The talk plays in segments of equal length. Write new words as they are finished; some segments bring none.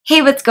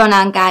Hey, what's going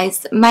on,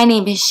 guys? My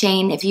name is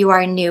Shane. If you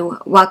are new,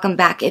 welcome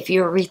back if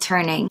you're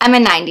returning. I'm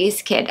a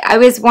 90s kid. I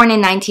was born in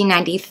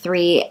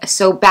 1993,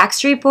 so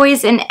Backstreet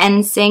Boys and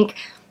NSYNC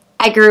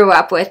I grew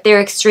up with.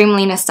 They're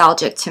extremely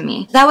nostalgic to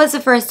me. That was the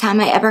first time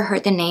I ever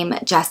heard the name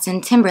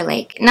Justin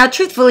Timberlake. Now,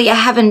 truthfully, I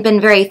haven't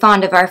been very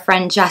fond of our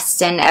friend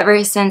Justin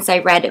ever since I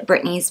read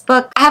Britney's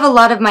book. I have a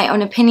lot of my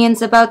own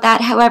opinions about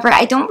that. However,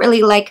 I don't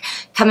really like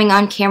coming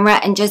on camera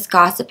and just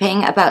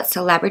gossiping about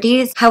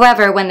celebrities.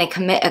 However, when they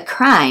commit a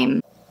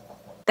crime,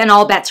 then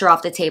all bets are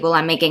off the table.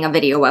 I'm making a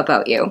video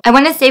about you. I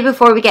want to say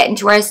before we get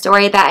into our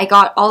story that I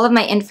got all of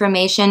my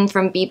information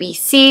from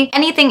BBC.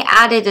 Anything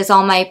added is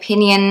all my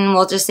opinion.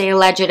 We'll just say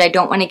alleged. I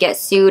don't want to get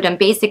sued. I'm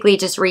basically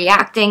just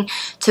reacting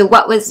to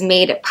what was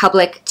made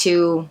public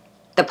to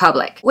the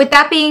public. With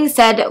that being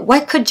said,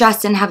 what could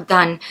Justin have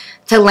done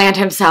to land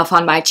himself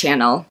on my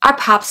channel? Our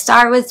pop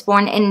star was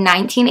born in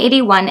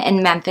 1981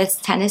 in Memphis,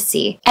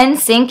 Tennessee.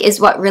 NSYNC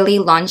is what really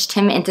launched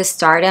him into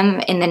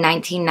stardom in the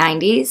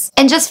 1990s.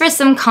 And just for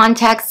some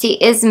context,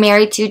 he is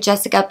married to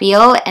Jessica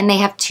Biel and they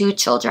have 2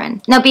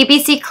 children. Now,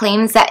 BBC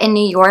claims that in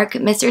New York,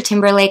 Mr.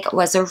 Timberlake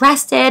was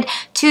arrested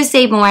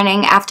Tuesday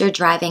morning after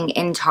driving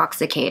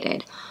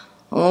intoxicated.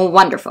 Oh,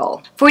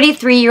 wonderful.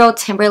 43-year-old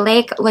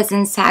Timberlake was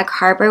in Sag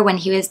Harbour when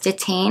he was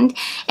detained,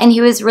 and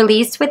he was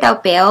released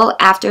without bail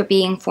after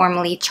being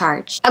formally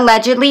charged.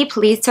 Allegedly,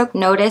 police took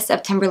notice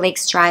of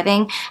Timberlake's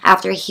driving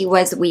after he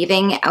was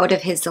weaving out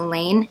of his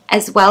lane,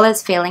 as well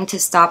as failing to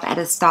stop at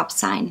a stop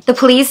sign. The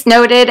police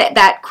noted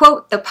that,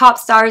 quote, the pop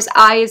star's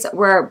eyes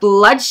were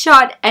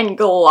bloodshot and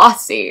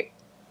glossy.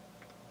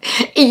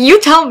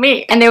 You tell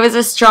me. And there was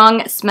a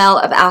strong smell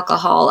of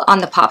alcohol on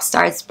the pop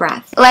star's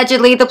breath.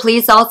 Allegedly, the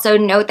police also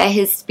note that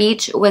his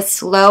speech was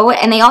slow,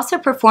 and they also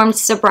performed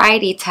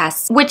sobriety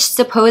tests, which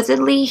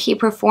supposedly he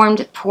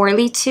performed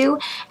poorly to,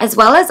 as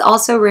well as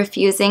also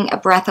refusing a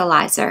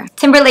breathalyzer.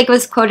 Timberlake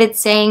was quoted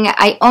saying,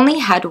 "I only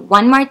had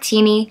 1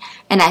 martini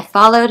and I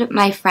followed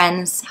my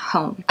friends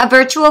home." A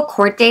virtual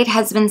court date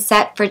has been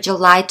set for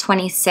July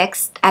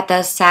 26th at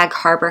the Sag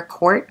Harbour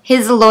court.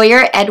 His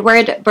lawyer,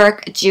 Edward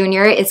Burke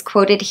Jr., is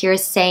quoted here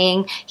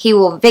saying he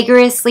will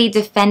vigorously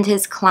defend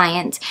his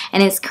client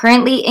and is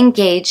currently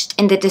engaged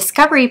in the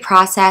discovery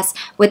process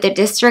with the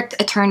district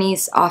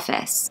attorney's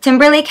office.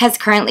 Timberlake has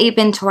currently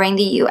been touring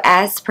the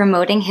US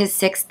promoting his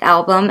 6th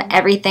album,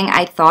 Everything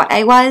I Thought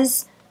I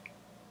Was.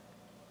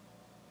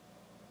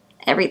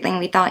 Everything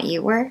We Thought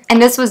You Were.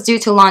 And this was due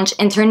to launch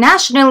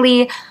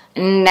internationally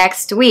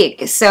next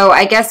week. So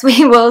I guess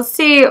we will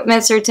see,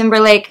 Mr.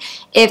 Timberlake,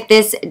 if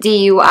this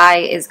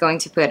DUI is going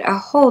to put a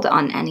hold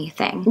on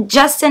anything.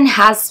 Justin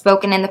has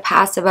spoken in the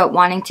past about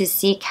wanting to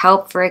seek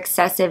help for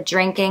excessive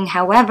drinking.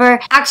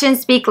 However,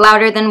 actions speak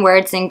louder than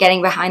words, and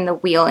getting behind the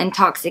wheel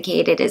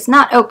intoxicated is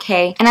not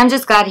okay. And I'm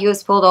just glad he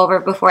was pulled over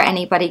before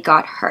anybody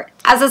got hurt.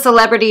 As a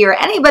celebrity or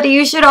anybody,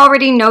 you should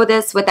already know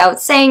this without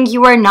saying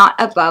you are not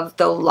above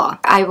the law.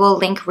 I will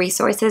link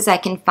resources I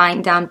can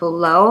find down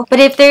below. But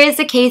if there is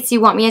a case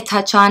you want me to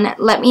touch on,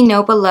 let me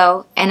know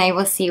below, and I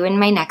will see you in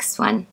my next one.